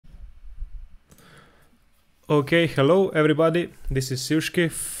Okay, hello everybody. This is Siwski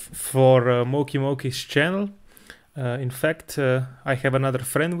for Mokey's channel. In fact, I have another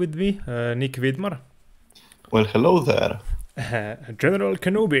friend with me, Nik Vidmar. Well, hello there, General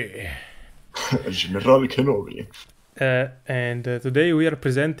Kenobi. General Kenobi. And today we are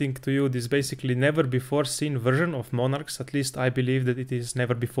presenting to you this basically never before seen version of Monarchs. At least I believe that it is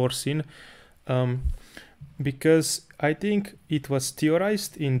never before seen. Because I think it was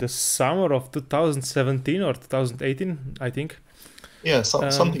theorized in the summer of 2017 or 2018, I think. Yeah,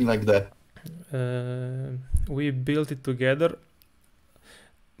 something like that. We built it together.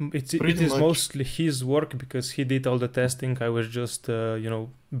 It is mostly his work because he did all the testing. I was just,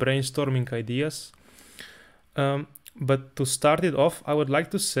 brainstorming ideas. But to start it off, I would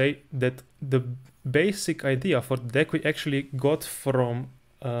like to say that the basic idea for the deck we actually got from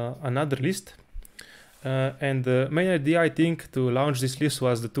another list. And the main idea, I think, to launch this list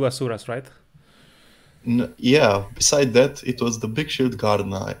was the two Asuras, right? Yeah, beside that, it was the Big Shield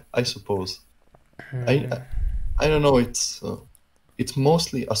Gardener, I suppose. I don't know, it's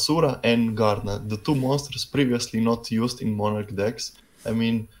mostly Asura and Gardener, the two monsters previously not used in Monarch decks. I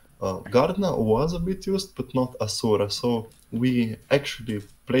mean, Gardener was a bit used, but not Asura, so we actually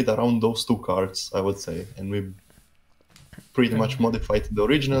played around those two cards, I would say, and we pretty much modified the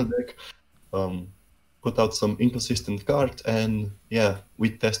original deck, put out some inconsistent card, and yeah, we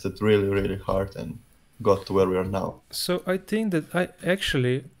tested really, really hard and got to where we are now. So I think that I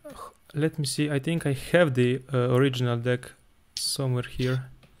actually, let me see, I think I have the original deck somewhere here.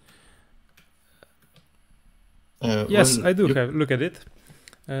 Yes, well, I do have. Look at it.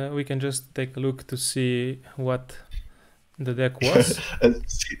 We can just take a look to see what the deck was.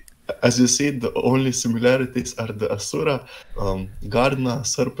 As you see, the only similarities are the Asura, Gardener,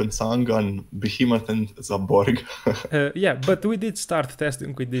 Serpent, Sangan, Behemoth, and Zaborg. Yeah, but we did start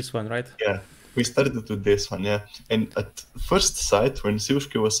testing with this one, right? Yeah, we started with this one, yeah. And at first sight, when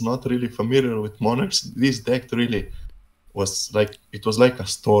Siwski was not really familiar with Monarchs, this deck really was like, it was like a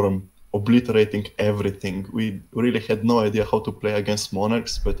storm, obliterating everything. We really had no idea how to play against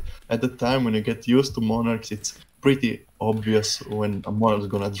Monarchs, but at the time when you get used to Monarchs, it's pretty obvious when a Monarch is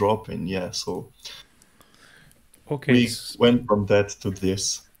gonna drop, and yeah, so okay, we went from that to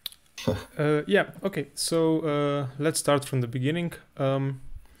this. Yeah, okay, so let's start from the beginning. Yeah,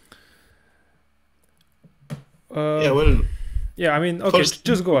 well, yeah, I mean, okay,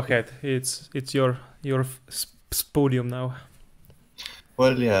 just go ahead. It's your podium now.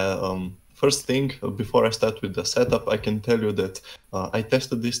 Well, yeah, first thing, before I start with the setup, I can tell you that I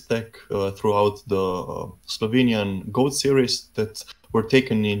tested this deck throughout the Slovenian Goat series that were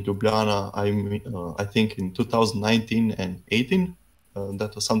taken in Ljubljana, I think in 2019 and 18.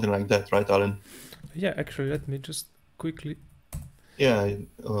 That was something like that, right, Alan? Yeah, actually, let me just quickly... Yeah,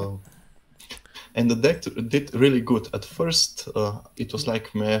 and the deck did really good. At first, it was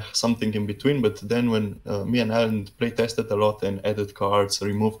like meh, something in between, but then when me and Alan play tested a lot and added cards,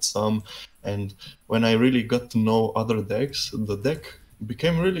 removed some, and when I really got to know other decks, the deck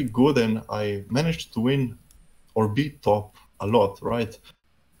became really good and I managed to win or beat top a lot, right?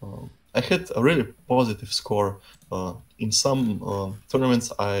 I had a really positive score. In some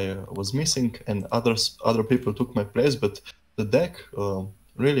tournaments I was missing and other people took my place, but the deck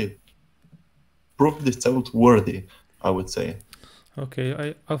really proved itself worthy, I would say.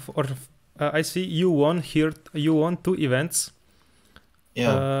 Okay, I see you won here. You won 2 events.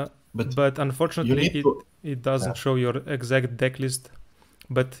 Yeah, but unfortunately it doesn't show your exact deck list.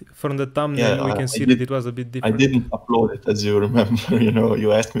 But from the thumbnail we can see that it was a bit different. I didn't upload it, as you remember.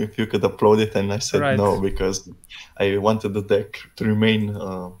 You asked me if you could upload it, and I said no because I wanted the deck to remain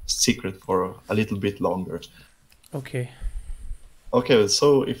secret for a little bit longer. Okay. Okay,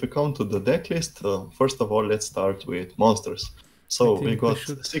 so if we come to the deck list, first of all, let's start with monsters. So we got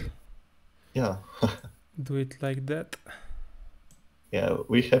yeah. Do it like that. Yeah,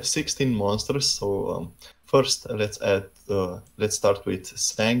 we have 16 monsters. So first, let's start with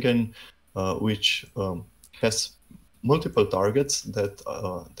Sangan, which has multiple targets.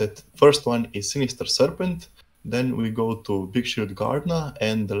 That first one is Sinister Serpent. Then we go to Big Shield Gardener,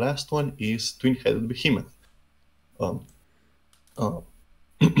 and the last one is Twin-Headed Behemoth.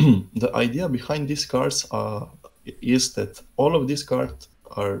 The idea behind these cards is that all of these cards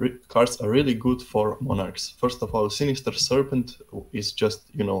are really good for Monarchs. First of all, Sinister Serpent is just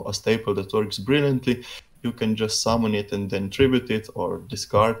a staple that works brilliantly. You can just summon it and then tribute it or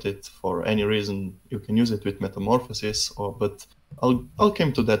discard it for any reason. You can use it with Metamorphosis, but I'll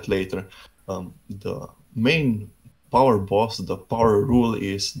come to that later. The main power boss, the power rule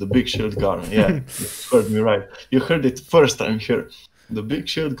is the Big Shield Gardener. Yeah, you heard me right. You heard it first time here. The Big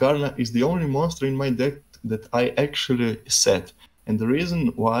Shield Gardener is the only monster in my deck that I actually set. And the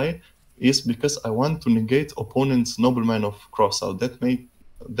reason why is because I want to negate opponent's Nobleman of Crossout.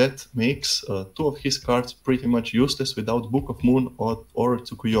 That makes two of his cards pretty much useless without Book of Moon or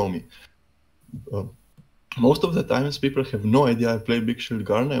Tsukuyomi. Most of the times people have no idea I play Big Shield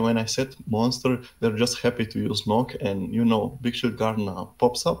Garna, and when I set monster, they're just happy to use knock, and you know, Big Shield Garna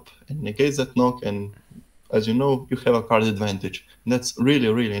pops up and negates that knock, and as you know, you have a card advantage. And that's really,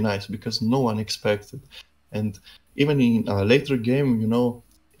 really nice because no one expected. And even in a later game, you know,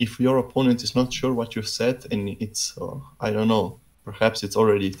 if your opponent is not sure what you set and it's, I don't know, perhaps it's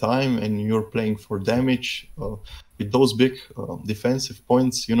already time and you're playing for damage, with those big defensive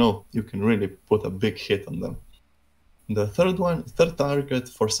points, you know, you can really put a big hit on them. The third target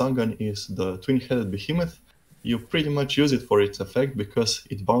for Sangan is the Twin-Headed Behemoth. You pretty much use it for its effect because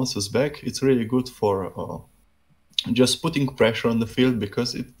it bounces back. It's really good for just putting pressure on the field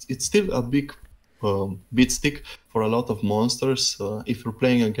because it's still a big beat stick for a lot of monsters. If you're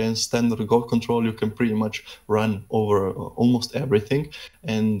playing against standard goal control, you can pretty much run over almost everything.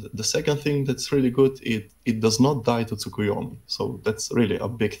 And the second thing that's really good, it does not die to Tsukuyomi. So that's really a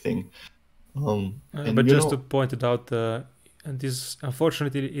big thing. But just to point it out, and this,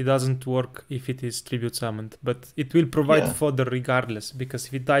 unfortunately, it doesn't work if it is tribute summoned, but it will provide fodder regardless, because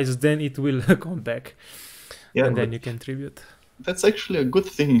if it dies, then it will come back, and then you can tribute. That's actually a good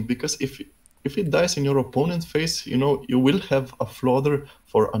thing, because if it dies in your opponent's face, you know, you will have a fodder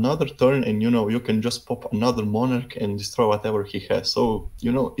for another turn, and you know, you can just pop another Monarch and destroy whatever he has. So,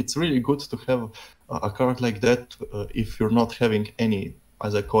 you know, it's really good to have a card like that if you're not having any,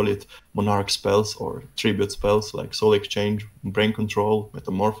 as I call it, Monarch spells or tribute spells like Soul Exchange, Brain Control,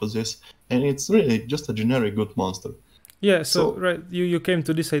 Metamorphosis, and it's really just a generic good monster. Yeah, so right, you came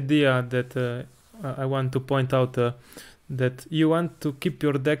to this idea that I want to point out that you want to keep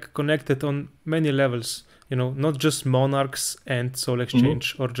your deck connected on many levels, you know, not just Monarchs and Soul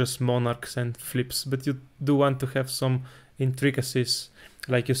Exchange or just Monarchs and flips, but you do want to have some intricacies.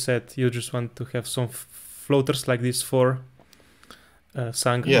 Like you said, you just want to have some floaters like this for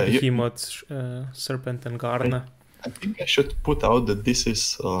Sangan, Behemoth, Serpent, and Garna. I think I should put out that this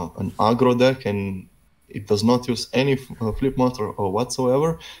is an aggro deck and it does not use any flip monster or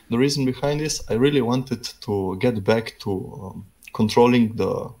whatsoever. The reason behind this, I really wanted to get back to controlling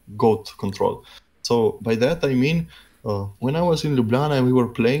the goat control. So by that I mean, when I was in Ljubljana and we were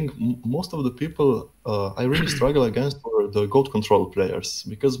playing, most of the people I really struggle against were the goat control players,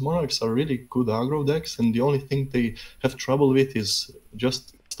 because Monarchs are really good aggro decks, and the only thing they have trouble with is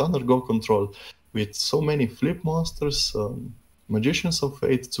just standard goat control. With so many flip monsters, Magicians of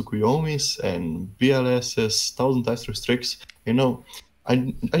Fate, Tsukuyomis, and BLSs, 1000 Ice Restricts, you know,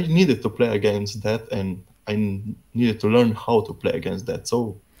 I needed to play against that, and I needed to learn how to play against that.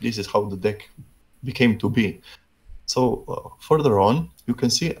 So this is how the deck became to be. So further on, you can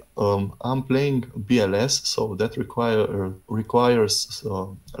see I'm playing BLS, so that requires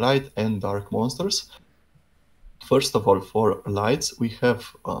light and dark monsters. First of all, for lights, we have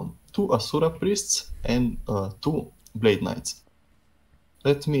 2 Asura Priests and 2 Blade Knights.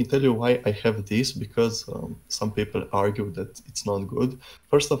 Let me tell you why I have this, because some people argue that it's not good.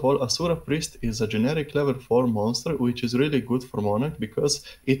 First of all, Asura Priest is a generic level 4 monster, which is really good for Monarch because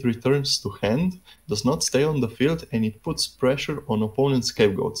it returns to hand, does not stay on the field, and it puts pressure on opponent's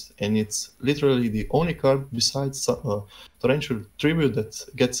scapegoats. And it's literally the only card besides Torrential Tribute that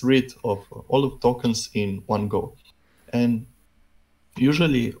gets rid of all of tokens in one go. And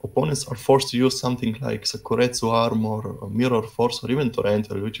usually, opponents are forced to use something like Sakuretsu Armor, or Mirror Force, or even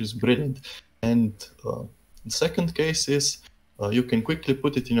Torrential, which is brilliant. And the second case is you can quickly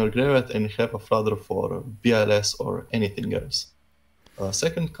put it in your graveyard and have a flutter for BLS or anything else.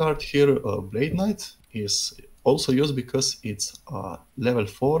 Second card here, Blade Knight, is also used because it's a level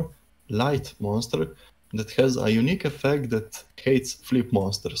 4 light monster that has a unique effect that hates flip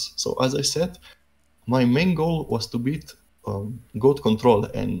monsters. So as I said, my main goal was to beat goat control,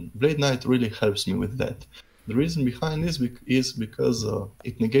 and Blade Knight really helps me with that. The reason behind this is because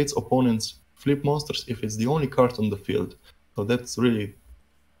it negates opponents' flip monsters if it's the only card on the field. So that's really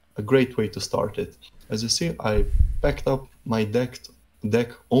a great way to start it. As you see, I packed up my deck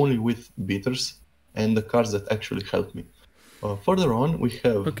only with beaters and the cards that actually help me. Further on, we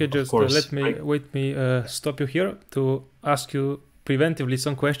have, okay, just of course, let me stop you here to ask you preventively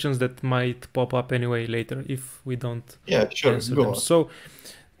some questions that might pop up anyway later if we don't answer them. So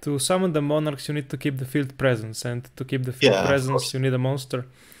to summon the Monarchs, you need to keep the field presence, and to keep the field presence, you need a monster.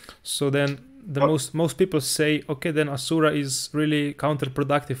 So then most people say, okay, then Asura is really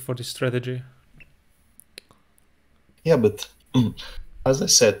counterproductive for this strategy. Yeah, but as I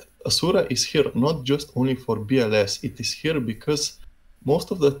said, Asura is here not just only for BLS, it is here because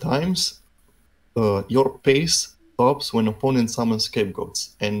most of the times your pace stops when opponent summons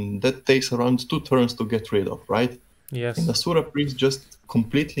scapegoats, and that takes around 2 turns to get rid of, right? Yes. And Asura Priest just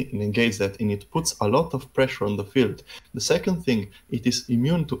completely negates that, and it puts a lot of pressure on the field. The second thing, it is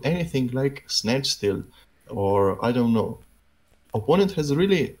immune to anything like Snatch Steal, or I don't know. Opponent has a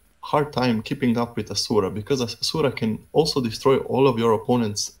really hard time keeping up with Asura, because Asura can also destroy all of your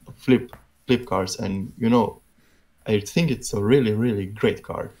opponent's flip cards, and I think it's a really, really great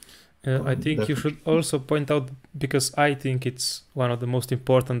card. I think you should also point out, because I think it's one of the most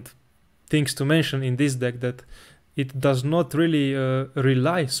important things to mention in this deck, that it does not really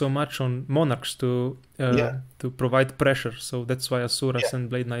rely so much on Monarchs to provide pressure. So that's why Asuras and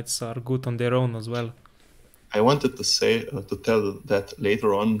Blade Knights are good on their own as well. I wanted to say to tell that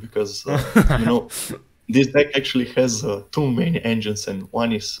later on, because this deck actually has 2 main engines, and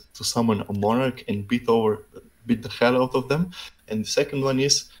one is to summon a Monarch and beat the hell out of them, and the second one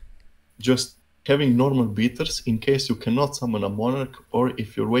is just having normal beaters in case you cannot summon a Monarch, or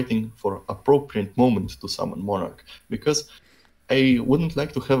if you're waiting for appropriate moment to summon Monarch. Because I wouldn't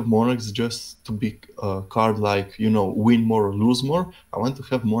like to have Monarchs just to be a card like, win more or lose more. I want to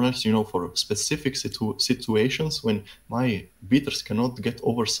have Monarchs, for specific situations when my beaters cannot get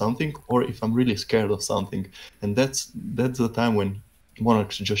over something, or if I'm really scared of something. And that's the time when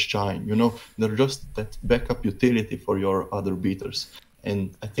Monarchs just shine, they're just that backup utility for your other beaters.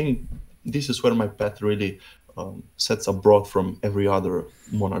 And I think this is where my path really sets abroad from every other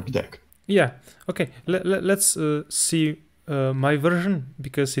Monarch deck. Yeah, okay, let's see my version,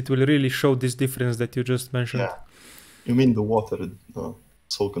 because it will really show this difference that you just mentioned. Yeah, you mean the water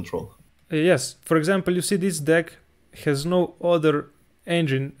soul control? Yes, for example, you see this deck has no other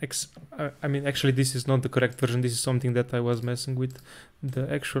engine. I mean, actually, this is not the correct version. This is something that I was messing with.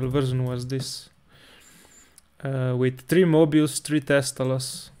 The actual version was this, with 3 Mobius, 3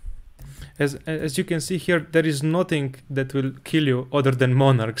 Testalos. As you can see here, there is nothing that will kill you other than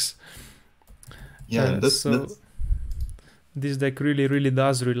Monarchs. Yeah, that's this deck really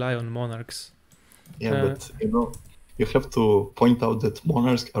does rely on Monarchs. Yeah, but you have to point out that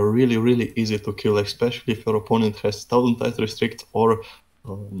Monarchs are really easy to kill, especially if your opponent has 1000 Tide Restrict or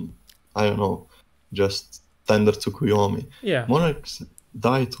I don't know, just standard Tsukuyomi. Yeah. Monarchs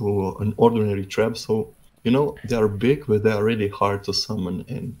die to an ordinary trap, so they are big, but they are really hard to summon,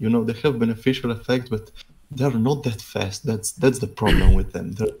 and they have beneficial effect, but they're not that fast. That's the problem with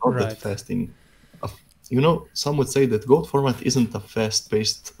them. They're not that fast in some would say that Goat format isn't a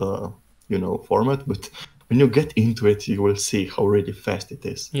fast-paced format, but when you get into it, you will see how really fast it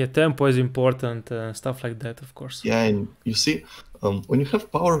is. Yeah, tempo is important, stuff like that, of course. Yeah, and you see, when you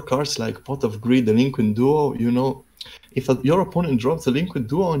have power cards like Pot of Greed and Liquid Duo, if your opponent drops a Liquid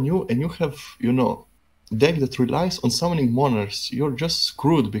Duo on you and you have, deck that relies on summoning Monarchs, you're just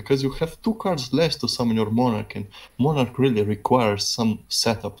screwed, because you have 2 cards less to summon your Monarch, and Monarch really requires some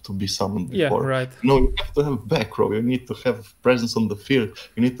setup to be summoned before. Yeah, right. You have to have back row, you need to have presence on the field,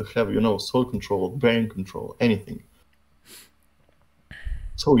 you need to have, soul control, bearing control, anything.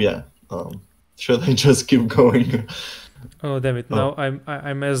 So yeah, should I just keep going? Oh damn it! Now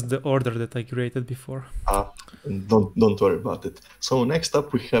I messed the order that I created before. Don't worry about it. So next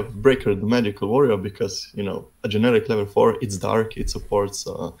up we have Breaker, the Magical Warrior, because a generic level 4, it's dark, it supports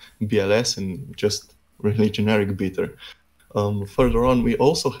BLS and just really generic beater. Further on we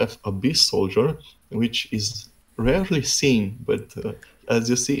also have Abyss Soldier, which is rarely seen, but as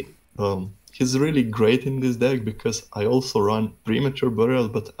you see, he's really great in this deck because I also run Premature Burial,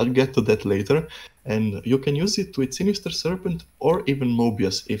 but I'll get to that later. And you can use it with Sinister Serpent or even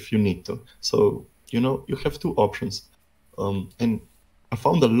Mobius if you need to. So, you have 2 options. And I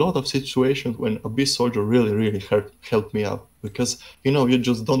found a lot of situations when Abyss Soldier really helped me out, because, you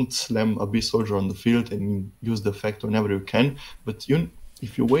just don't slam Abyss Soldier on the field and use the effect whenever you can, but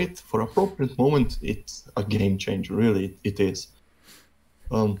if you wait for appropriate moment, it's a game changer, really, it is.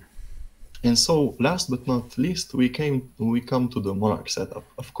 And so, last but not least, we come to the Monarch setup.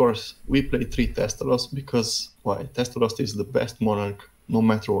 Of course, we play 3 Testalos because, why? Testalos is the best Monarch, no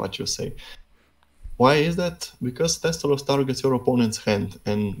matter what you say. Why is that? Because Testalos targets your opponent's hand,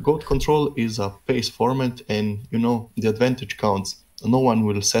 and Goat Control is a pace format, and, the advantage counts. No one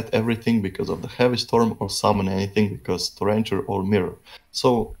will set everything because of the Heavy Storm or summon anything because Torrential or Mirror.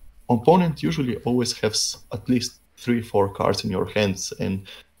 So, opponent usually always has at least 3-4 cards in your hands, and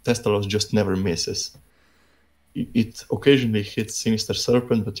Testalos just never misses. It occasionally hits Sinister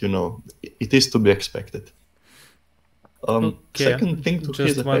Serpent, but it is to be expected. Okay. Second thing to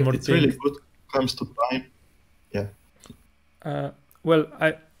his effect, it's really good when it comes to time. Yeah. Well,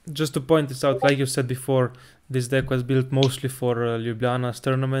 just to point this out, like you said before, this deck was built mostly for Ljubljana's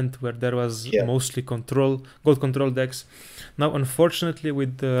tournament, where there was mostly gold control decks. Now, unfortunately,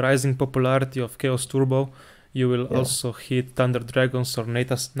 with the rising popularity of Chaos Turbo, you will also hit Thunder Dragons or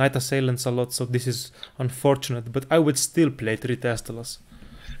Night Assailants a lot, so this is unfortunate, but I would still play 3 Testalas.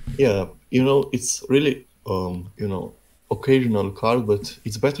 Yeah, it's really, occasional card, but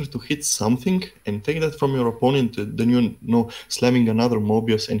it's better to hit something and take that from your opponent than slamming another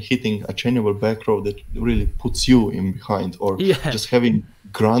Mobius and hitting a chainable back row that really puts you in behind, or just having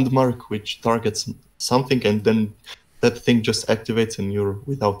Grandmark which targets something and then that thing just activates and you're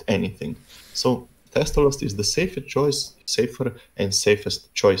without anything. So Testalos is the safer and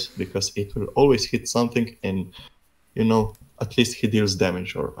safest choice because it will always hit something and at least he deals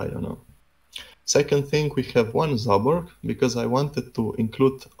damage, or I don't know. Second thing, we have one Zaborg, because I wanted to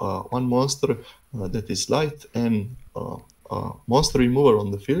include one monster that is light and monster remover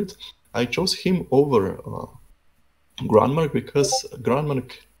on the field. I chose him over Grandmark because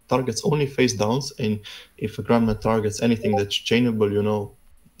Grandmark targets only face downs, and if a Grandmark targets anything that's chainable,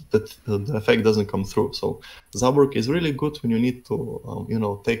 that the effect doesn't come through. So Zaborg is really good when you need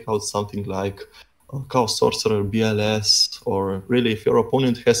to, take out something like Chaos Sorcerer, BLS, or really if your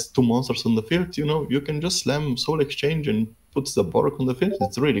opponent has 2 monsters on the field, you can just slam Soul Exchange and put the Borg on the field.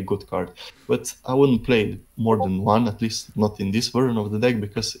 It's a really good card. But I wouldn't play more than one, at least not in this version of the deck,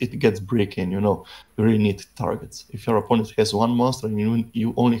 because it gets breaking, you really need targets. If your opponent has 1 monster and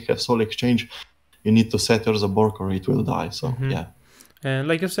you only have Soul Exchange, you need to set your Zaborg or it will die. So, yeah. And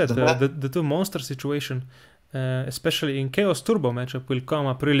like you said, the 2 monster situation, especially in Chaos Turbo matchup, will come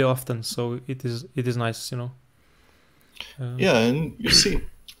up really often, so it is nice, Yeah, and you see,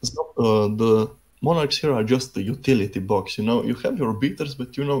 the Monarchs here are just the utility box, you have your beaters,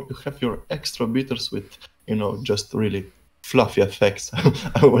 but you have your extra beaters with, just really fluffy effects,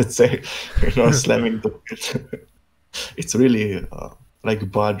 I would say, slamming the pit. It's really,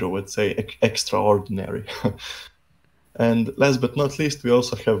 like Badger would say, extraordinary. And last but not least, we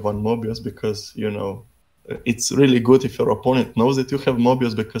also have one Mobius because, it's really good if your opponent knows that you have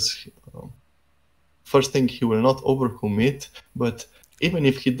Mobius, because first thing, he will not overcommit, but even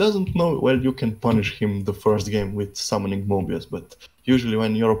if he doesn't know, well, you can punish him the first game with summoning Mobius. But usually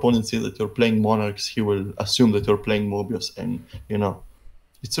when your opponent sees that you're playing Monarchs, he will assume that you're playing Mobius, and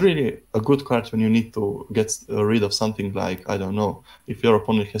it's really a good card when you need to get rid of something like, I don't know, if your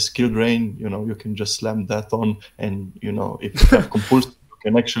opponent has Skill Drain, you can just slam that on, and if you have Compulsion, you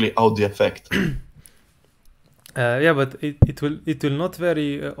can actually out the effect. Yeah, but it will not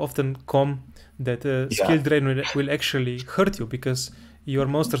very often come that Skill Drain will actually hurt you, because your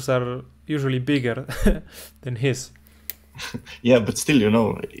monsters are usually bigger than his. Yeah, but still, you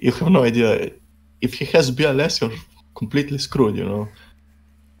have no idea. If he has BLS, you're completely screwed,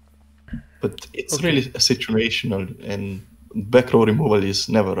 But it's really situational, and back row removal is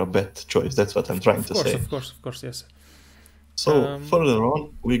never a bad choice. That's what I'm trying to say. Of course, yes. So further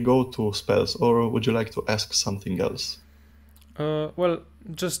on, we go to spells, or would you like to ask something else? Well,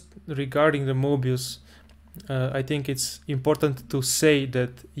 just regarding the Mobius, I think it's important to say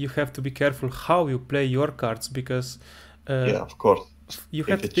that you have to be careful how you play your cards, because yeah, of course, you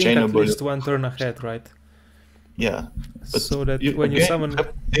have to think at least 1 turn ahead, right? Yeah, but so that when you summon,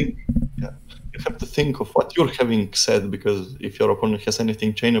 you have to think of what you're having said, because if your opponent has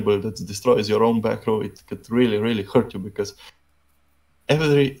anything chainable that destroys your own back row, it could really, really hurt you, because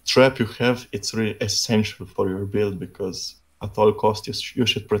every trap you have, it's really essential for your build, because at all costs you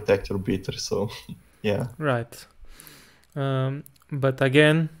should protect your beater. So yeah, right. But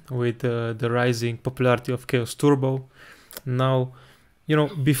again, with the rising popularity of Chaos Turbo, now,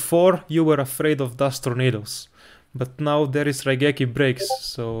 before you were afraid of Dust Tornadoes, but now there is Raigeki Breaks,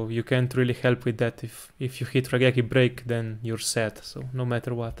 so you can't really help with that. If you hit Raigeki Break, then you're set, so no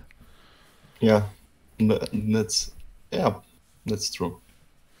matter what. Yeah, that's true.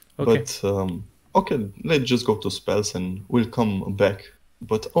 Okay. But okay, let's just go to spells and we'll come back.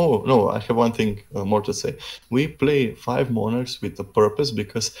 But oh no, I have one thing more to say. We play 5 Monarchs with a purpose,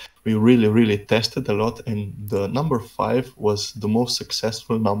 because we really, really tested a lot, and the number 5 was the most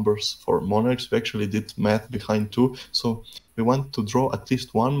successful numbers for Monarchs. We actually did math behind 2, so we want to draw at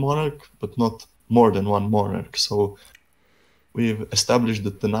least 1 Monarch, but not more than 1 Monarch. So we've established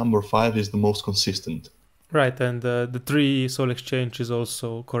that the number 5 is the most consistent. Right, and the 3 Soul Exchange is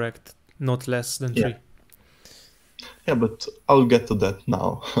also correct, not less than 3. Yeah, but I'll get to that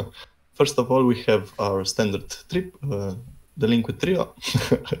now. First of all, we have our standard trip, the Liquid Trio.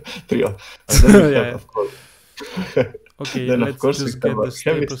 Trio. And then we have, of course. Okay, then let's just get the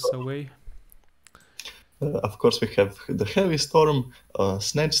staples away. Of course, we have the Heavy Storm,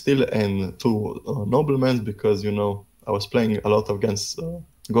 Snatch Steal, and 2 Noblemen, because, you know, I was playing a lot against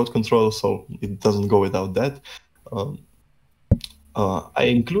Goat Control, so it doesn't go without that. I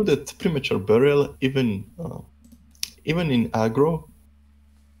included Premature Burial, even in aggro.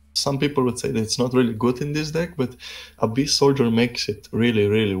 Some people would say that it's not really good in this deck, but a Beast Soldier makes it really,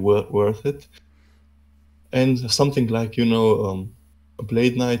 really worth it. And something like, you know,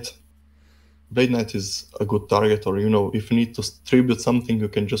 Blade Knight. Blade Knight is a good target, or, you know, if you need to tribute something, you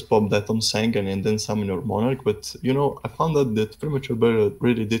can just pop that on Sangan and then summon your Monarch. But, you know, I found out that Premature Burial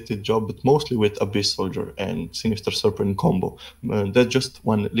really did its job, but mostly with Abyss Soldier and Sinister Serpent combo. That's just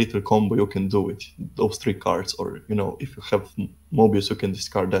one little combo you can do with those 3 cards, or, you know, if you have Mobius, you can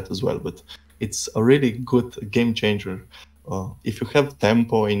discard that as well. But it's a really good game changer. If you have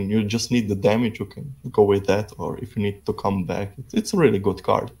tempo and you just need the damage, you can go with that, or if you need to come back, it's a really good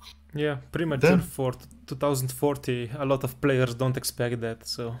card. Yeah, Premature for 2040, a lot of players don't expect that,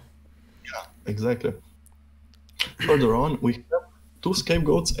 so... Yeah, exactly. Further on, we have 2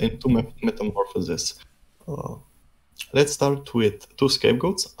 Scapegoats and 2 Metamorphoses. Let's start with 2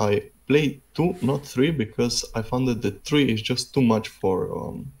 Scapegoats. I play 2, not 3, because I found that the 3 is just too much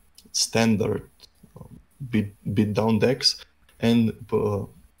for standard beat down decks, and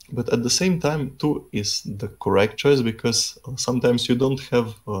but at the same time 2 is the correct choice, because sometimes you don't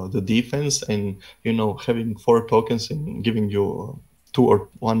have the defense, and, you know, having 4 tokens and giving you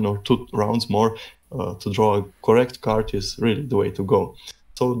 1 or 2 rounds more to draw a correct card is really the way to go.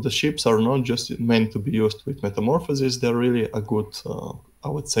 So the ships are not just meant to be used with Metamorphosis, they're really a good, I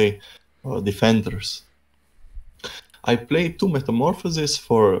would say, defenders. I play 2 Metamorphoses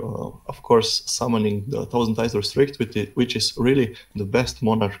for, of course, summoning the Thousand Eyes Restrict, which is really the best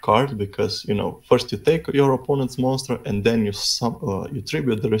Monarch card, because, you know, first you take your opponent's monster and then you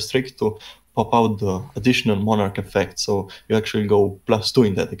tribute the Restrict to pop out the additional Monarch effect, so you actually go +2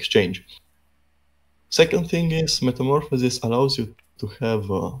 in that exchange. Second thing is, Metamorphosis allows you to have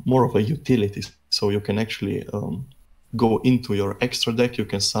more of a utility, so you can actually go into your extra deck. You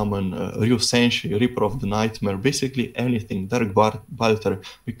can summon Ryu Senshi, Reaper of the Nightmare, basically anything, Dark Balter.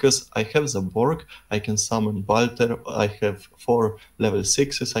 Because I have Zaborg, I can summon Balter, I have 4 level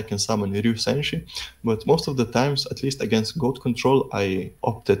 6s, I can summon Ryu Senshi, but most of the times, at least against Goat Control, I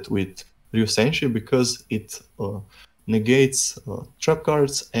opted with Ryu Senshi because it negates trap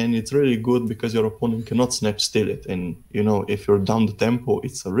cards, and it's really good because your opponent cannot Snatch Steal it, and, you know, if you're down the tempo,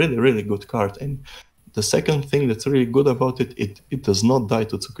 it's a really, really good card. And the second thing that's really good about it, it does not die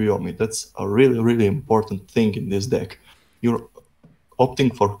to Tsukuyomi. That's a really, really important thing in this deck. You're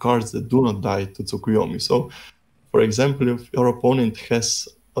opting for cards that do not die to Tsukuyomi. So, for example, if your opponent has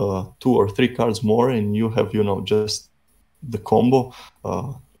 2 or 3 cards more and you have, you know, just the combo,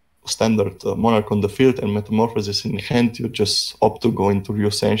 standard Monarch on the field and Metamorphosis in hand, you just opt to go into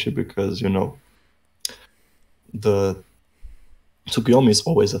Ryu Senshi because, you know, the Tsukuyomi is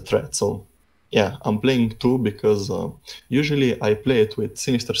always a threat. So yeah, I'm playing 2 because usually I play it with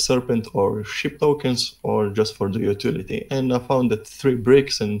Sinister Serpent or ship tokens, or just for the utility. And I found that 3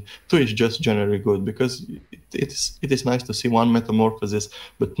 bricks and 2 is just generally good, because it is nice to see 1 Metamorphosis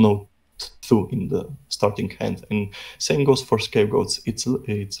but no 2 in the starting hand. And same goes for Scapegoats.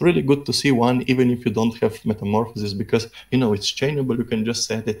 It's really good to see 1 even if you don't have Metamorphosis, because, you know, it's chainable. You can just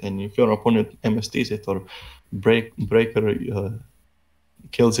set it, and if your opponent MSTs it or Breaker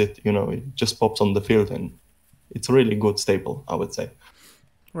kills it, you know, it just pops on the field, and it's a really good staple, I would say.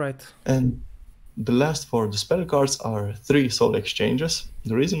 Right. And the last for the spell cards are 3 Soul Exchanges.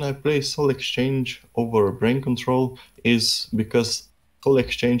 The reason I play Soul Exchange over Brain Control is because Soul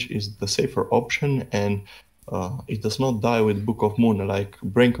Exchange is the safer option, and it does not die with Book of Moon like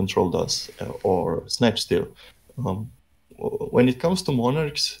Brain Control does, or Snatch Steal. When it comes to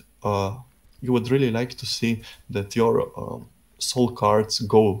Monarchs, you would really like to see that your soul cards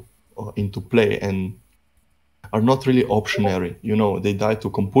go into play and are not really optionary. You know, they die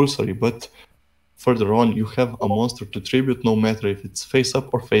to compulsory, but further on you have a monster to tribute no matter if it's face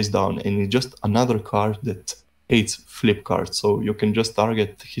up or face down, and it's just another card that hates flip cards. So you can just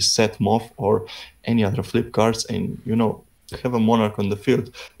target his set Moth or any other flip cards, and, you know, have a Monarch on the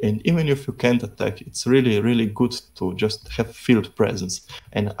field. And even if you can't attack, it's really, really good to just have field presence.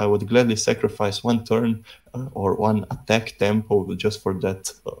 And I would gladly sacrifice 1 turn or 1 attack tempo just for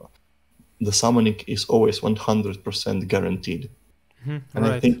that. The summoning is always 100% guaranteed. And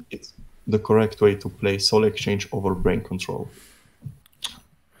right. I think it's the correct way to play Soul Exchange over Brain Control.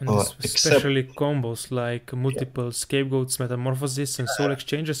 And especially combos like multiple Scapegoats, Metamorphosis, and Soul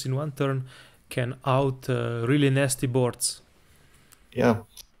Exchanges in 1 turn can out really nasty boards. Yeah,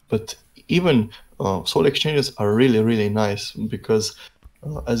 but even soul exchanges are really, really nice because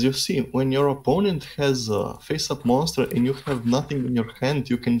as you see, when your opponent has a face-up monster and you have nothing in your hand,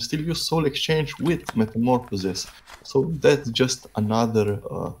 you can still use soul exchange with metamorphosis. So that's just another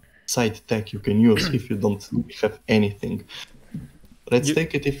side tech you can use if you don't have anything. Let's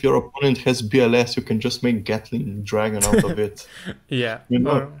take it if your opponent has BLS, you can just make Gatling Dragon out of it. Yeah. You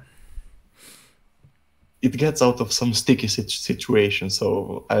know, it gets out of some sticky situation,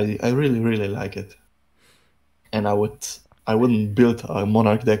 so I really, really like it. And I wouldn't build a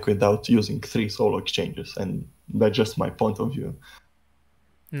Monarch deck without using 3 solo exchanges, and that's just my point of view.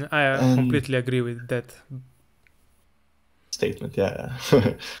 I completely agree with that statement, yeah.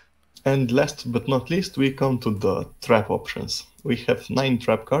 And last but not least, we come to the trap options. We have 9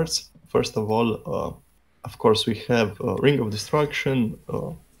 trap cards. First of all, of course, we have Ring of Destruction,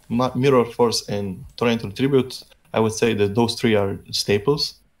 Mirror Force, and Torrential Tribute. I would say that those 3 are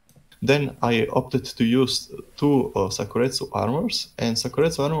staples. Then I opted to use 2 Sakuretsu armors, and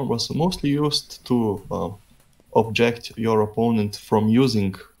Sakuretsu armor was mostly used to object your opponent from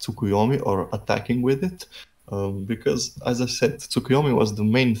using Tsukuyomi or attacking with it. Because, as I said, Tsukuyomi was the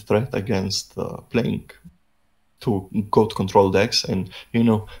main threat against playing 2 goat control decks, and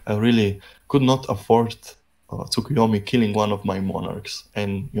I really could not afford Tsukuyomi killing one of my Monarchs,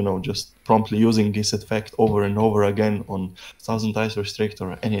 and just promptly using this effect over and over again on Thousand Eyes Restrict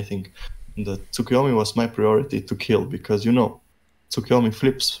or anything. The Tsukuyomi was my priority to kill because Tsukuyomi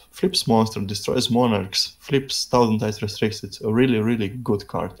flips monster, destroys Monarchs, flips Thousand Eyes Restricts. It's a really, really good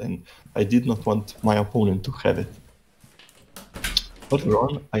card, and I did not want my opponent to have it. Further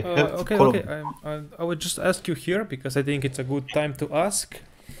on, I have I would just ask you here, because I think it's a good time to ask.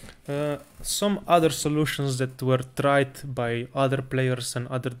 Some other solutions that were tried by other players and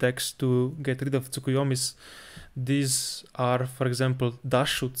other decks to get rid of Tsukuyomis, these are, for example,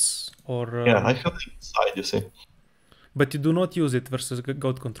 dash shoots or... yeah, I have it inside, you see. But you do not use it versus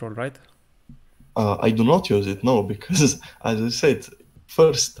goat control, right? I do not use it, no, because as I said,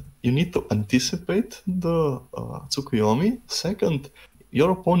 first, you need to anticipate the Tsukuyomi. Second,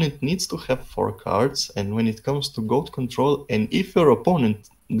 your opponent needs to have 4 cards, and when it comes to goat control, and if your opponent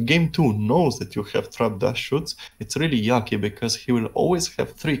game 2 knows that you have trap dash shoots, it's really yucky because he will always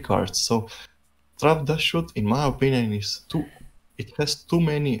have 3 cards. So trap dash shoot, in my opinion, it has too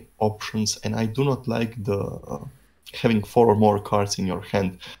many options, and I do not like the having 4 or more cards in your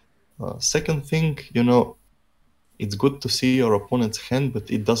hand. Second thing, it's good to see your opponent's hand,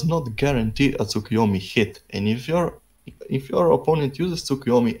 but it does not guarantee a Tsukuyomi hit. And if your opponent uses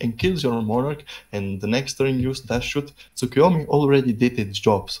Tsukuyomi and kills your Monarch, and the next turn you use dash shoot, Tsukuyomi already did its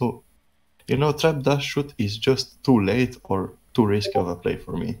job. So, trap dash shoot is just too late or too risky of a play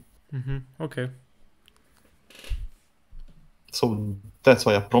for me. Okay. So that's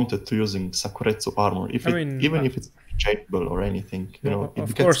why I prompted to using Sakuretsu armor. Even if it's changeable or anything,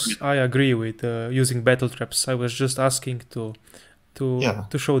 Of course, I agree with using battle traps. I was just asking to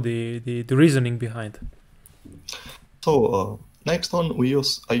show the reasoning behind. So next on,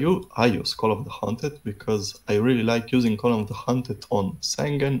 I use Call of the Hunted because I really like using Call of the Hunted on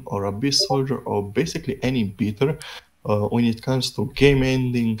Sangan or Abyss Soldier or basically any beater when it comes to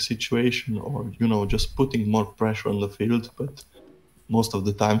game-ending situation or just putting more pressure on the field. But most of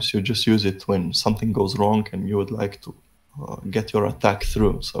the times you just use it when something goes wrong and you would like to get your attack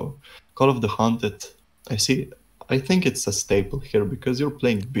through. So Call of the Hunted, I think it's a staple here because you're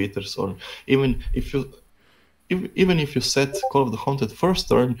playing beaters, or even if you set Call of the Hunted first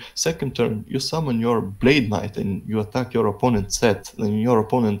turn, second turn you summon your Blade Knight and you attack your opponent's set, then your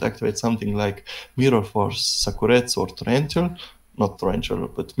opponent activates something like Mirror Force, Sakuretsu, or Torrential, not Torrential,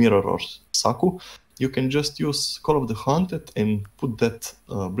 but Mirror or Saku, you can just use Call of the Hunted and put that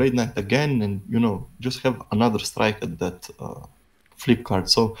Blade Knight again and, just have another strike at that flip card.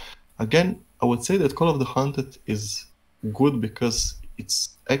 So again, I would say that Call of the Hunted is good because it's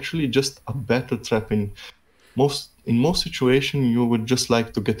actually just a battle trap. In most situations, you would just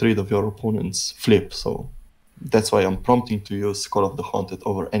like to get rid of your opponent's flip. So that's why I'm prompting to use Call of the Hunted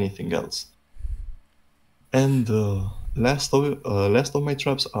over anything else. And last of my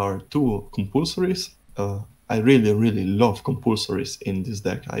traps are 2 compulsories. I really, really love compulsories in this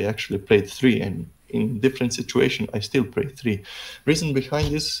deck. I actually played 3, and in different situations I still play 3. Reason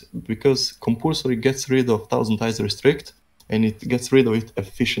behind this, because compulsory gets rid of Thousand Eyes Restrict, and it gets rid of it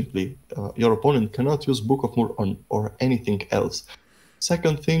efficiently. Your opponent cannot use Book of Moor or anything else.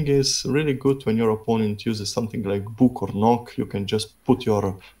 Second thing is really good when your opponent uses something like Book or Knock. You can just put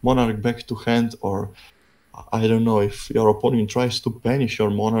your Monarch back to hand, or I don't know, if your opponent tries to banish your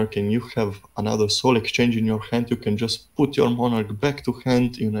Monarch and you have another soul exchange in your hand, you can just put your Monarch back to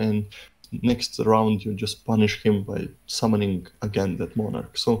hand and next round you just punish him by summoning again that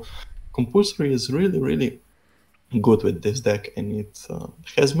Monarch. So Compulsory is really good with this deck, and it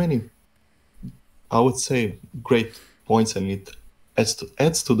has many, I would say, great points, and it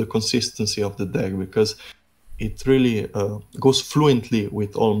adds to the consistency of the deck, because it really goes fluently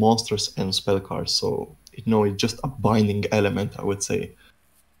with all monsters and spell cards. So it's just a binding element, I would say.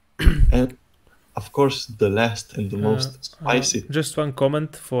 And of course, the last and the most spicy. Just one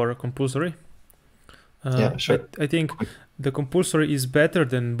comment for Compulsory. Yeah, sure. I think the Compulsory is better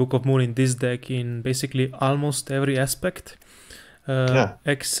than Book of Moon in this deck in basically almost every aspect.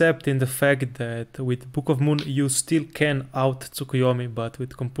 Except in the fact that with Book of Moon you still can out Tsukuyomi, but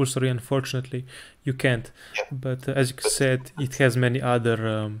with Compulsory unfortunately you can't. But as you said, it has many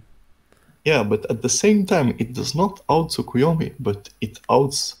other... Yeah, but at the same time it does not out Tsukuyomi, but it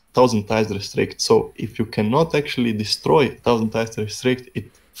outs Thousand Ties Restrict. So if you cannot actually destroy Thousand Ties Restrict, it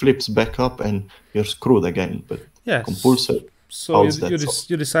flips back up and you're screwed again. But yes. Compulsory... So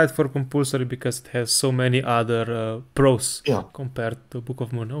you decide for Compulsory because it has so many other pros compared to Book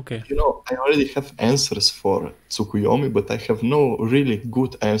of Moon. Okay. I already have answers for Tsukuyomi, but I have no really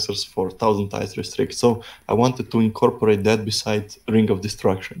good answers for Thousand Ties Restrict. So I wanted to incorporate that beside Ring of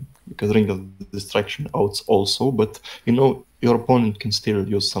Destruction, because Ring of Destruction outs also, but your opponent can still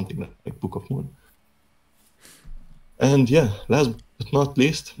use something like Book of Moon. And last but not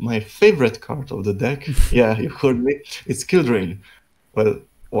least, my favorite card of the deck, you heard me, it's Skill Drain. Well,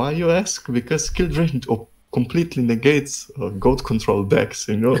 why you ask? Because Skill Drain completely negates goat control decks.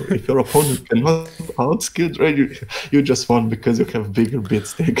 If your opponent cannot out Skill Drain, you just won because you have bigger beat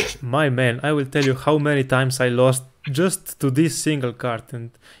stick. My man, I will tell you how many times I lost just to this single card, and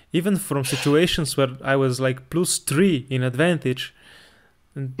even from situations where I was like +3 in advantage,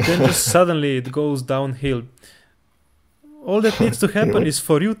 and then just suddenly it goes downhill. All that needs to happen is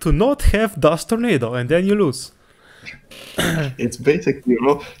for you to not have Dust Tornado, and then you lose. It's basically,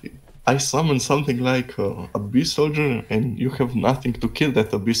 I summon something like a Beast Soldier, and you have nothing to kill that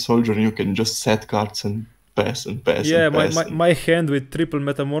Beast Soldier, and you can just set cards and pass and pass. Yeah, and pass. My hand with triple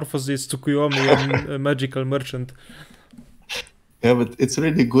Metamorphosis, Tsukuyomi, and Magical Merchant. Yeah, but it's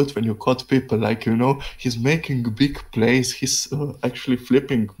really good when you caught people like, he's making big plays, he's actually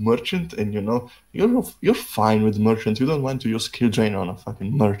flipping Merchant, and you're fine with Merchant. You don't want to use Skill Drain on a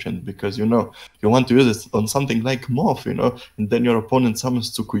fucking Merchant because you want to use it on something like Moth, and then your opponent summons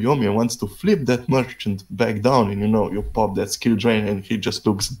Tsukuyomi and wants to flip that Merchant back down, and you pop that Skill Drain and he just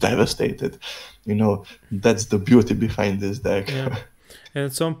looks devastated. That's the beauty behind this deck. Yeah.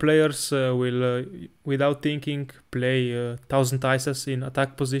 And some players will, without thinking, play Thousand Ices in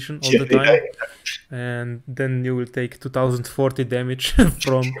attack position all the time. And then you will take 2040 damage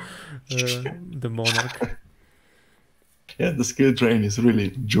from the Monarch. Yeah, the Skill Drain is really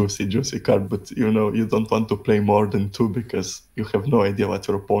juicy card, but you don't want to play more than 2 because you have no idea what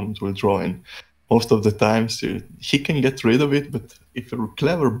your opponent will draw, and most of the times he can get rid of it, but if you're a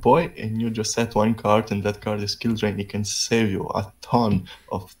clever boy and you just set 1 card and that card is Skill Drain, he can save you a ton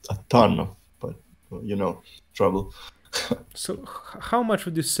of trouble. So how much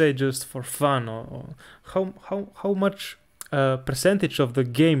would you say, just for fun, or how much percentage of the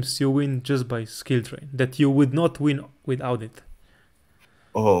games you win just by Skill Drain that you would not win without it?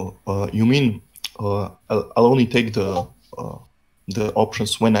 You mean I'll only take the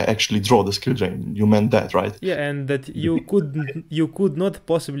options when I actually draw the Skill Drain. You meant that, right? Yeah, and that you could not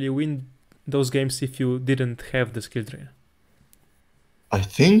possibly win those games if you didn't have the Skill Drain. I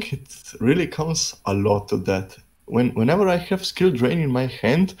think it really comes a lot to that. Whenever I have Skill Drain in my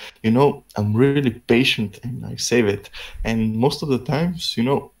hand, I'm really patient and I save it. And most of the times,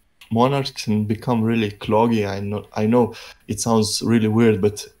 Monarchs can become really cloggy. I know it sounds really weird,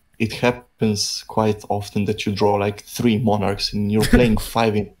 but it happens quite often that you draw like 3 Monarchs and you're playing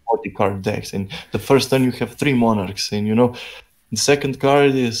 5 in 40 card decks, and the first turn you have 3 Monarchs, and the second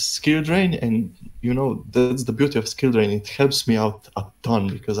card is Skill Drain, and that's the beauty of Skill Drain. It helps me out a ton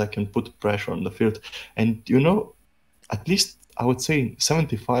because I can put pressure on the field, and at least I would say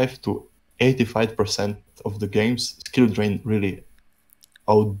 75 to 85% of the games Skill Drain really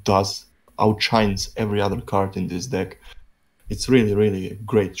outshines every other card in this deck. It's really a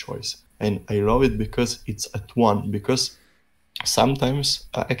great choice, and I love it because it's at 1, because sometimes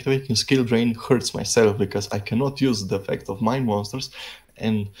activating Skill Drain hurts myself because I cannot use the effect of Mind Monsters,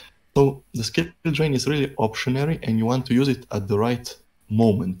 and so the Skill Drain is really optionary and you want to use it at the right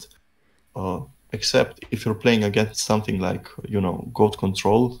moment, except if you're playing against something like Goat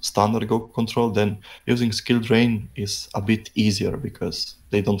Control, standard Goat Control, then using Skill Drain is a bit easier because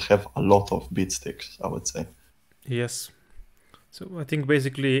they don't have a lot of beat sticks, I would say. Yes. So I think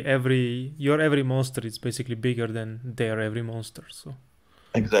basically every monster is basically bigger than their every monster. So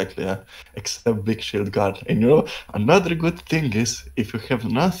Exactly, yeah. Except Big Shield Guard. And you know, another good thing is if you have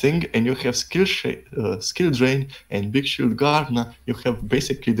nothing and you have skill drain and Big Shield Guard, now you have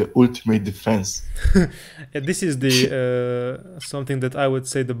basically the ultimate defense. yeah, this is the something that I would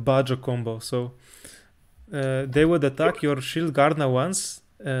say the Bajo combo. So they would attack your Shield Gardener once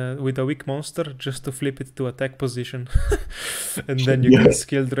with a weak monster just to flip it to attack position, and then you Yeah. can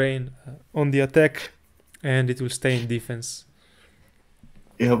skill drain on the attack, and it will stay in defense.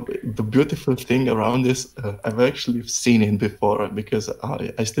 Yeah, the beautiful thing around this, I've actually seen it before because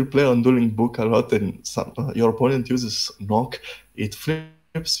I still play on Dueling Book a lot, and your opponent uses Knock. It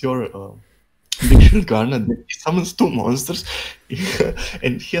flips your Big Shield Garnet, then he summons two monsters,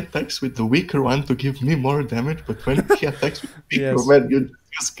 and he attacks with the weaker one to give me more damage. But when he attacks with the weaker Yes. one, you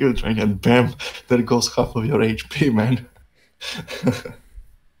just skill drain, and bam, there goes half of your HP, man.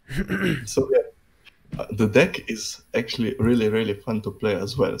 So yeah. The deck is actually really, really fun to play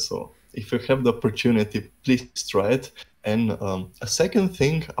as well. So if you have the opportunity, please try it. And a second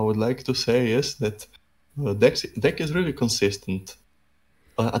thing I would like to say is that deck is really consistent.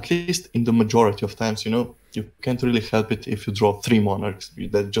 At least in the majority of times, you know, you can't really help it if you draw 3 Monarchs.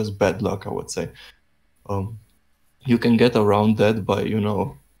 That's just bad luck, I would say. You can get around that by, you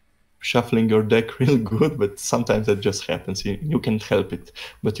know, shuffling your deck real good, but sometimes that just happens. You can't help it.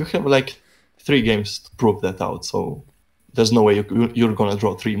 But you have like 3 games to prove that out, so there's no way you're gonna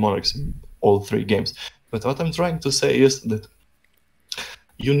draw 3 Monarchs in all 3 games. But what I'm trying to say is that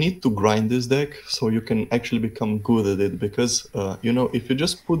you need to grind this deck so you can actually become good at it, because you know, if you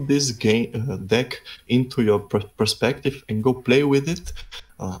just put this deck into your perspective and go play with it,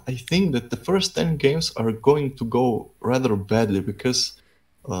 I think that the first 10 games are going to go rather badly, because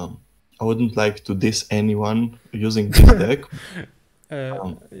I wouldn't like to diss anyone using this deck.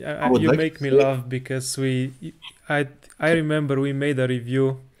 You like make me laugh because I remember we made a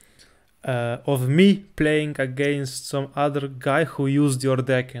review of me playing against some other guy who used your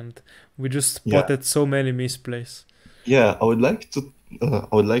deck, and we just spotted so many misplays. Yeah, I would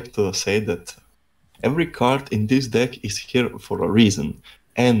like to say that every card in this deck is here for a reason,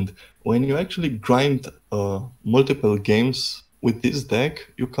 and when you actually grind multiple games with this deck,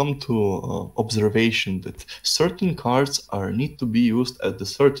 you come to observation that certain cards need to be used at a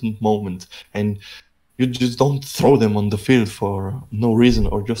certain moment, and you just don't throw them on the field for no reason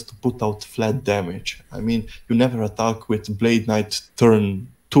or just to put out flat damage. I mean, you never attack with Blade Knight turn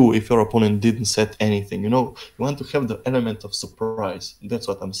 2 if your opponent didn't set anything. You know, you want to have the element of surprise. That's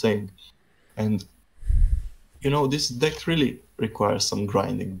what I'm saying. And you know, this deck really requires some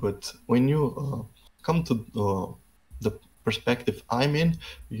grinding, but when you come to the perspective I'm in,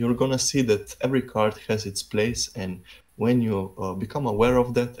 you're gonna see that every card has its place, and when you become aware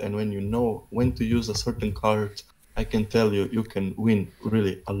of that and when you know when to use a certain card, I can tell you, you can win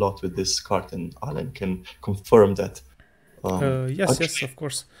really a lot with this card, and Alan can confirm that. Yes, of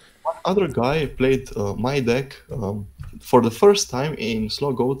course. One other guy played my deck for the first time in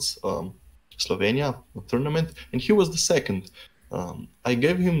Slo Goatsss Slovenia tournament, and he was the second. I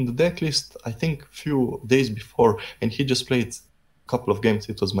gave him the deck list, I think, a few days before, and he just played a couple of games.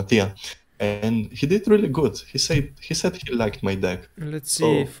 It was Mattia, and he did really good. He said he liked my deck. Let's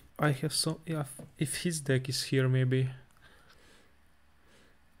see if I have if his deck is here, maybe.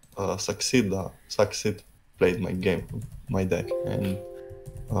 Succeed played my deck, and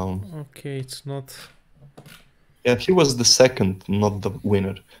okay, it's not. Yeah, he was the second, not the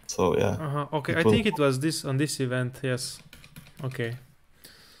winner. So yeah. Okay, I think it was this on this event. Yes. Okay.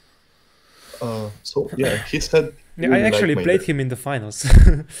 So yeah, he said. Yeah, I actually played him in the finals.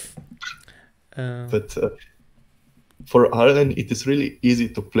 But for Arlen, it is really easy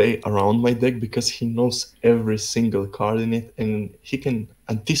to play around my deck because he knows every single card in it and he can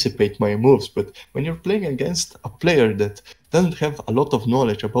anticipate my moves. But when you're playing against a player that doesn't have a lot of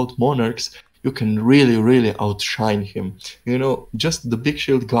knowledge about Monarchs, you can really, really outshine him. You know, just the Big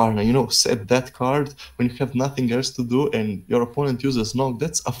Shield Garner, you know, set that card when you have nothing else to do and your opponent uses Knock.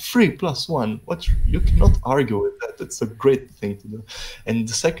 That's a free +1. You cannot argue with that. It's a great thing to do. And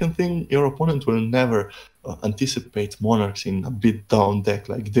the second thing, your opponent will never anticipate Monarchs in a beat down deck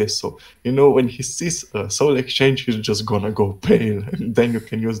like this. So, you know, when he sees Soul Exchange, he's just gonna go pale. And then you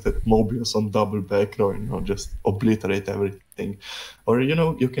can use that Mobius on double back row, you know, just obliterate everything. Or, you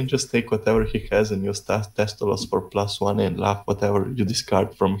know, you can just take whatever he has and use Testolos for +1 and laugh whatever you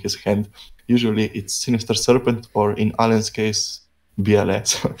discard from his hand. Usually it's Sinister Serpent, or in Alan's case,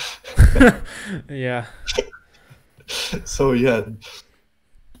 BLS. Yeah. So yeah,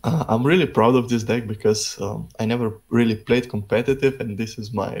 I'm really proud of this deck because I never really played competitive, and this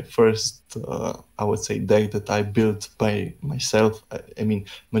is my first, I would say, deck that I built by myself. I mean,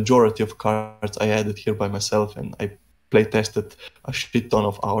 majority of cards I added here by myself, and I play tested a shit ton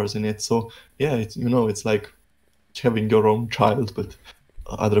of hours in it. So yeah, it's like having your own child, but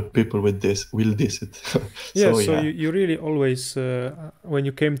other people will diss it. Yeah, So so yeah. you really always, when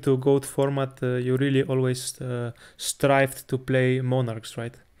you came to GOAT format, you really always strived to play Monarchs,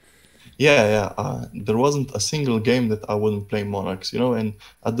 right? Yeah. There wasn't a single game that I wouldn't play Monarchs, and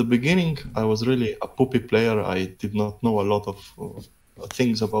at the beginning, I was really a poopy player. I did not know a lot of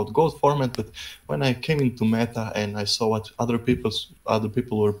things about Gold format, but when I came into meta and I saw what other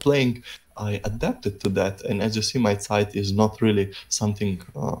people were playing, I adapted to that. And as you see, my site is not really something,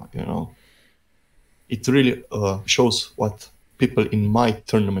 it really shows what people in my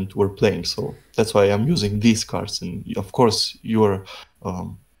tournament were playing. So that's why I'm using these cards. And of course, you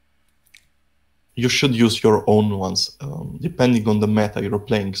should use your own ones, depending on the meta you're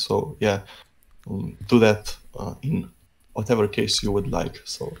playing. So yeah, do that in whatever case you would like.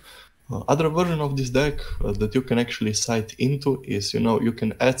 So other version of this deck that you can actually sight into is, you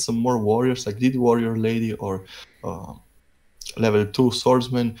can add some more warriors like Didi Warrior Lady or level 2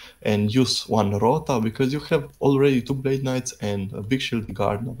 swordsman and use one Rota, because you have already 2 Blade Knights and a Big Shield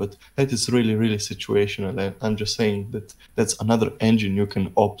Gardener, but that is really, really situational. And I'm just saying that that's another engine you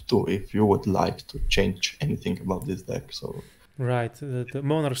can opt to if you would like to change anything about this deck. So Right. The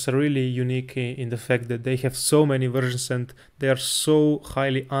Monarchs are really unique in the fact that they have so many versions and they are so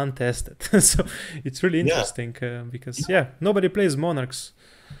highly untested. So it's really interesting because, nobody plays Monarchs.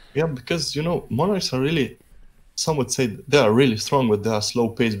 Yeah, because, Monarchs are really, some would say they are really strong, but they are slow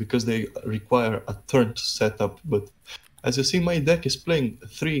paced because they require a turn to set up. But as you see, my deck is playing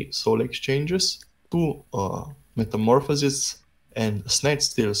 3 Soul Exchanges, 2 Metamorphoses, and Snatch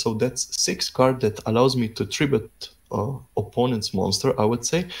Steal. So that's 6 cards that allows me to tribute opponent's monster, I would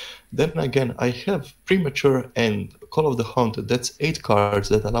say. Then again, I have Premature and Call of the Haunted. That's 8 cards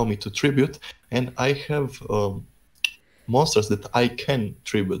that allow me to tribute, and I have monsters that I can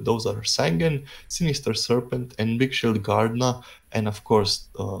tribute. Those are Sangen, Sinister Serpent, and Big Shield Gardener, and of course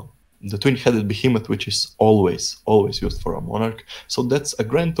the Twin-Headed Behemoth, which is always used for a Monarch. So that's a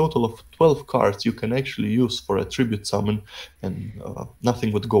grand total of 12 cards you can actually use for a tribute summon, and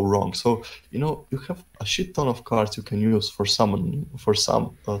nothing would go wrong. So you have a shit ton of cards you can use to summon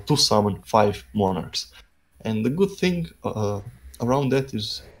 5 Monarchs. And the good thing around that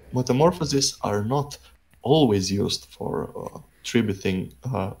is Metamorphoses are not always used for tributing,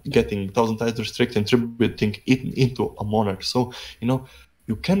 getting 1000 Tides Restrict and tributing it into a Monarch. So,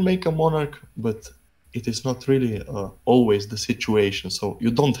 you can make a Monarch, but it is not really always the situation. So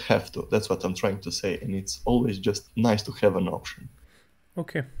you don't have to. That's what I'm trying to say. And it's always just nice to have an option.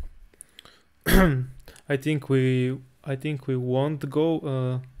 Okay. I think we won't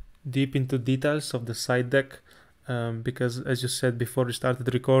go deep into details of the side deck because, as you said before we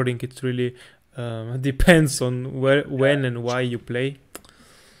started recording, it really depends on when and why you play.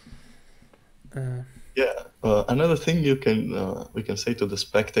 Another thing we can say to the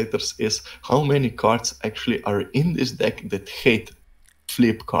spectators is how many cards actually are in this deck that hate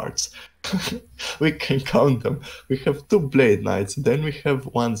flip cards. We can count them. We have 2 Blade Knights, then we have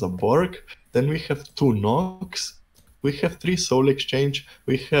 1 Zaborg, then we have 2 Nox, we have 3 Soul Exchange,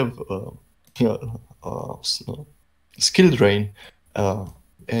 we have Skill Drain,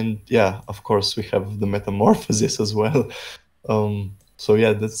 and of course we have the Metamorphosis as well. So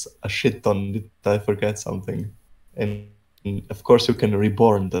that's a shit ton. Did I forget something? And of course you can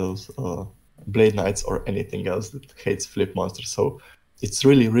reborn those Blade Knights or anything else that hates flip monsters. So it's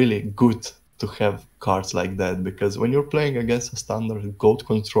really, really good to have cards like that, because when you're playing against a standard GOAT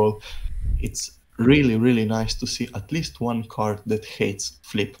control, it's really, really nice to see at least one card that hates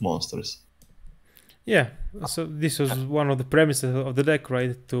flip monsters. Yeah, so this was one of the premises of the deck,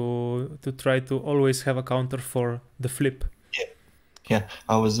 right? To try to always have a counter for the flip. Yeah,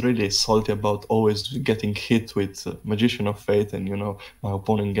 I was really salty about always getting hit with Magician of Fate, and my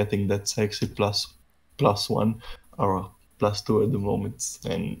opponent getting that sexy +1 or +2 at the moment,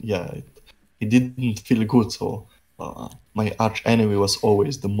 and it didn't feel good. So my arch enemy was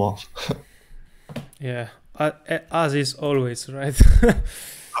always the moth. Yeah, as is always, right?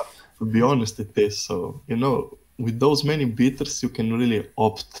 To be honest, it is. So with those many beaters, you can really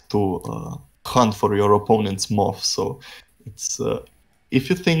opt to hunt for your opponent's moth. So it's if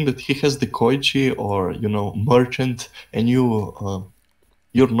you think that he has the Koichi or Merchant, and you're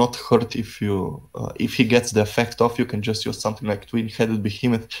not hurt if he gets the effect off, you can just use something like Twin-Headed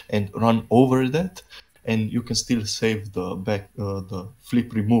Behemoth and run over that. and you can still save the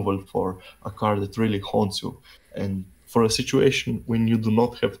flip removal for a card that really haunts you, and for a situation when you do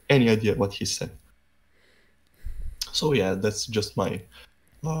not have any idea what he said. So yeah, that's just my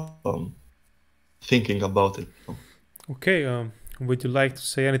thinking about it. Okay, would you like to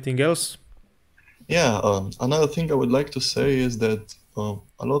say anything else? Yeah, another thing I would like to say is that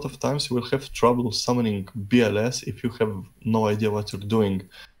a lot of times you will have trouble summoning BLS if you have no idea what you're doing.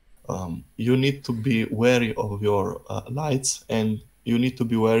 You need to be wary of your lights, and you need to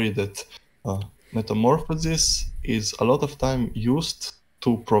be wary that Metamorphosis is a lot of time used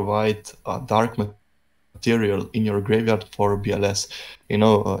to provide dark material in your graveyard for BLS. You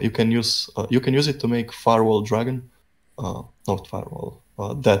know, you can use it to make Firewall Dragon, not Firewall,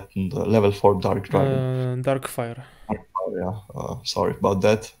 that level 4 Dark Dragon. Darkfire. Yeah, sorry about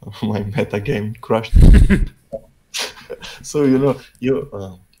that. My meta game crashed. So you know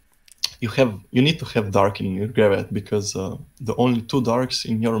you need to have dark in your graveyard because the only two darks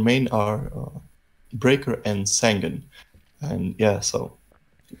in your main are Breaker and Sangan, and yeah, so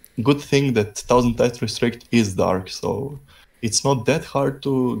good thing that 1000 Tide Restrict is dark, so it's not that hard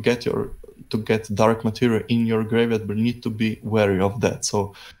to get dark material in your graveyard, but you need to be wary of that.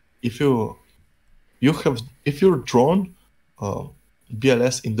 So if if you're drawn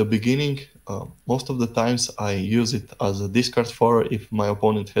BLS in the beginning, most of the times I use it as a discard for if my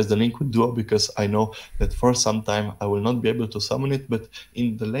opponent has the link with Duo, because I know that for some time I will not be able to summon it. But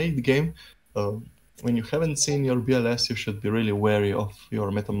in the late game, when you haven't seen your BLS, you should be really wary of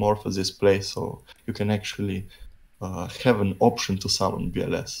your Metamorphosis play, so you can actually have an option to summon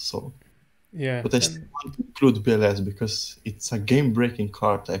BLS. So, yeah, but I still want to include BLS because it's a game-breaking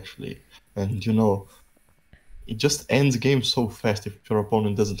card actually, and you know, it just ends game so fast if your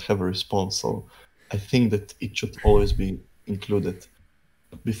opponent doesn't have a response. So I think that it should always be included.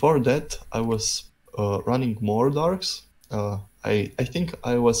 Before that, I was running more darks. I think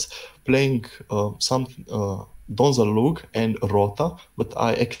I was playing some Donza Lug and Rota, but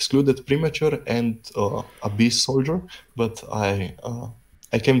I excluded Premature and Abyss Soldier. But I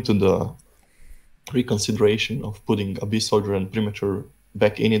came to the reconsideration of putting Abyss Soldier and Premature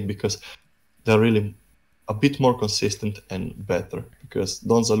back in it because they're really a bit more consistent and better, because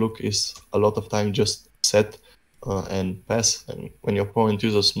Donza Lug is a lot of time just set and pass, and when your opponent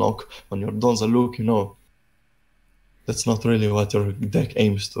uses knock on your Donza Lug, you know, that's not really what your deck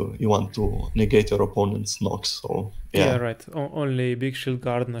aims to. You want to negate your opponent's knocks, so yeah. Right. Only Big Shield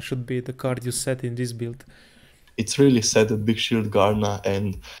Gardener should be the card you set in this build. It's really sad that Big Shield Gardener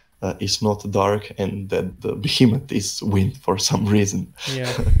and is not dark, and that the Behemoth is wind for some reason.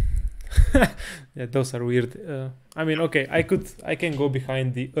 Yeah. Yeah, those are weird. I mean, okay, I can go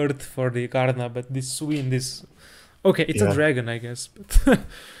behind the earth for the Gardener, but this wind is okay. It's a dragon, I guess, but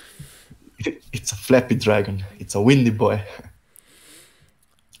it's a flappy dragon. It's a windy boy.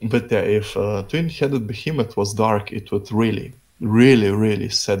 But yeah, if Twin-Headed Behemoth was dark, it would really, really, really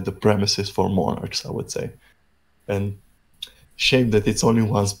set the premises for Monarchs, I would say. And shame that it's only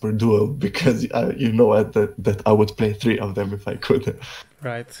once per duel, because you know that I would play 3 of them if I could.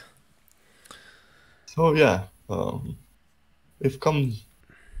 Right. So yeah, we've come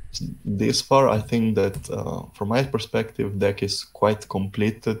this far. I think that from my perspective, deck is quite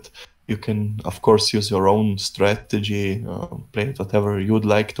completed. You can, of course, use your own strategy, play it whatever you'd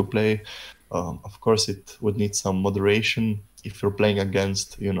like to play. Of course, it would need some moderation if you're playing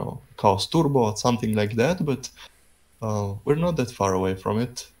against, you know, Chaos Turbo or something like that, but we're not that far away from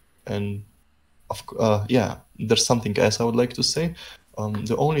it. And yeah, there's something else I would like to say.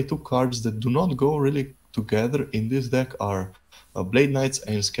 The only 2 cards that do not go really together in this deck are Blade Knights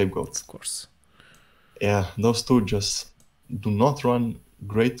and Scapegoats. Of course. Yeah, those 2 just do not run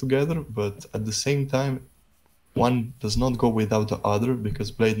great together, but at the same time, one does not go without the other, because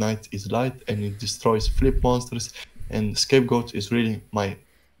Blade Knight is light and it destroys flip monsters, and Scapegoat is really my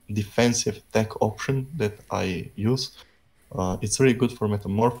defensive deck option that I use. It's really good for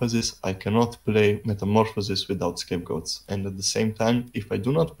Metamorphosis. I cannot play Metamorphosis without Scapegoats, and at the same time, if I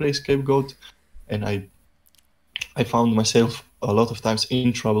do not play Scapegoat, and I found myself a lot of times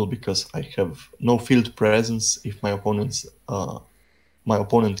in trouble because I have no field presence if my opponent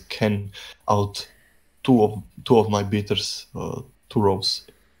can out two of my beaters 2 rows.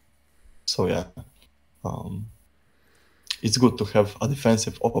 So yeah, it's good to have a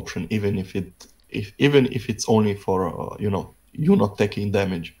defensive option, even if it's only for you know, you not taking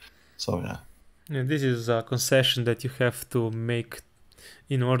damage. So yeah. Yeah, this is a concession that you have to make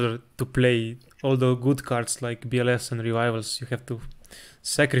in order to play all the good cards like BLS and Revivals. You have to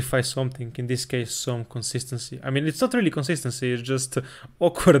sacrifice something, in this case some consistency. I mean, it's not really consistency, it's just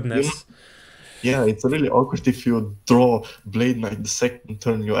awkwardness. Yeah, it's really awkward if you draw Blade Knight the second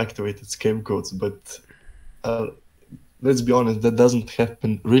turn you activated Scapegoats, but let's be honest, that doesn't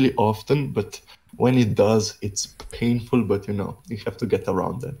happen really often, but when it does, it's painful, but you know, you have to get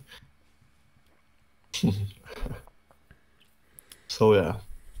around that. So yeah,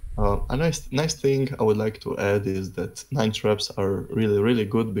 a nice thing I would like to add is that 9 traps are really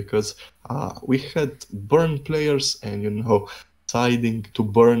good because we had burn players, and you know, siding to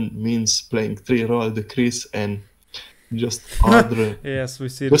burn means playing 3 royal decrees and just other. Yes, we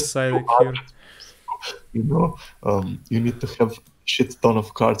see the side deck here. You know, you need to have shit ton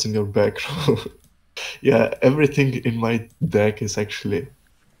of cards in your back. Yeah, everything in my deck is actually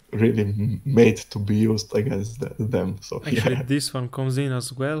really made to be used against them. So actually, yeah. this one comes in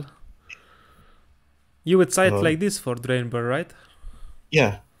as well. You would side like this for Drainbar, right?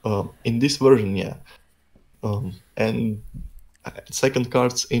 Yeah, in this version, yeah. And second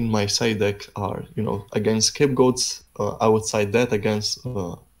cards in my side deck are, you know, against Scapegoats. I would side that against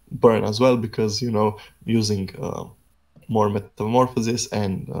Burn as well, because, you know, using more Metamorphosis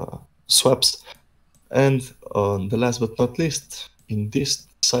and swaps. And the last but not least, in this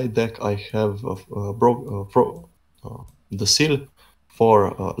side deck, I have the seal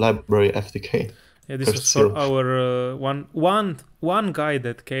for library FTK. Yeah, this was for our one guy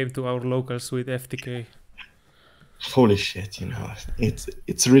that came to our locals with FTK. Holy shit, you know,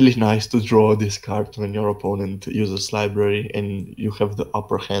 it's really nice to draw this card when your opponent uses library and you have the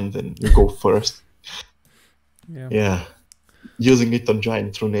upper hand and you go first. Yeah. Using it on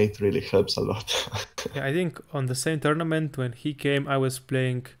Giant Runate really helps a lot. Yeah, I think on the same tournament when he came, I was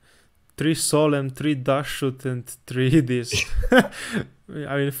playing 3 Solemn, 3 Dash Shoot, and 3 this.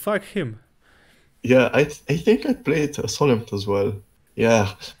 I mean, fuck him. Yeah, I think I played Solemn as well.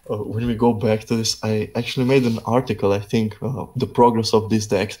 Yeah, when we go back to this, I actually made an article, I think, the progress of this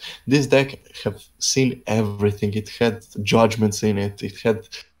deck. This deck have seen everything. It had judgments in it. It had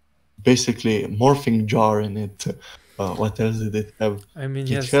basically Morphing Jar in it. What else did it have? I mean,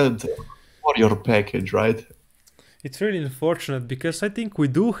 it had Warrior Package, right? It's really unfortunate because I think we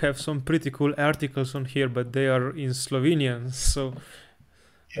do have some pretty cool articles on here, but they are in Slovenian, so...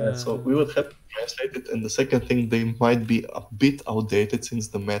 Yeah, so we would have to translate it, and the second thing, they might be a bit outdated since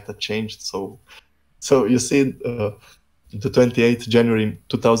the meta changed. So you see, the 28th January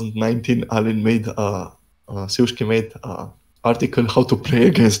 2019, Alin made Siwski made article how to play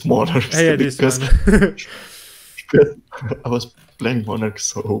against Monarchs. Yeah, because I was playing Monarchs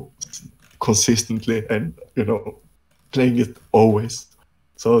so consistently, and you know, playing it always.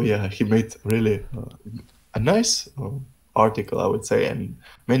 So yeah, he made really a nice article, I would say, and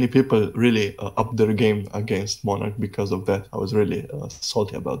many people really upped their game against Monarch because of that. I was really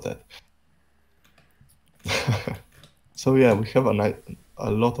salty about that. So yeah, we have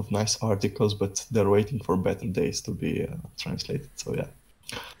a lot of nice articles, but they're waiting for better days to be translated. So yeah,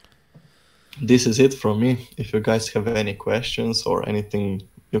 this is it from me. If you guys have any questions or anything,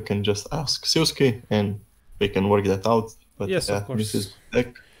 you can just ask Siwski and we can work that out. But yes, of course. This is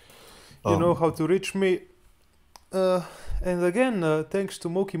deck. You know how to reach me. And again, thanks to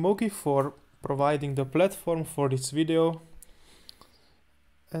Mokey for providing the platform for this video.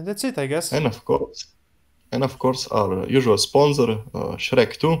 And that's it, I guess. And of course, our usual sponsor,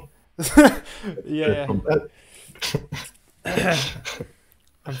 Shrek 2. Yeah.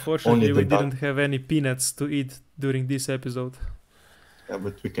 Unfortunately, we didn't have any peanuts to eat during this episode. Yeah,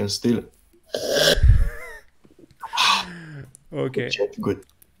 but we can still... Okay. Good.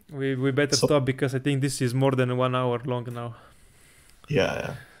 We better stop because I think this is more than 1 hour long now.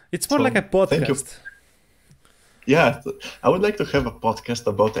 Yeah. It's more like a podcast. Yeah, I would like to have a podcast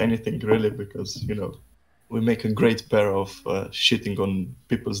about anything really, because, you know, we make a great pair of shitting on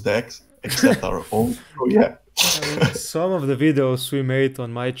people's decks, except our own. So yeah. I mean, some of the videos we made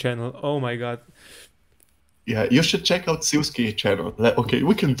on my channel, oh my god. Yeah, you should check out Siwski channel. Okay,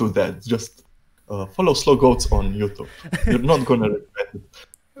 we can do that. Just follow Slo Goatsss on YouTube. You're not gonna regret it.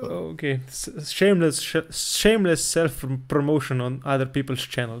 Okay, shameless self-promotion on other people's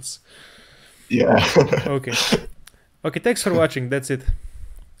channels. Yeah. Okay, thanks for watching. That's it.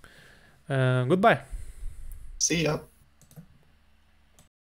 Goodbye. See ya.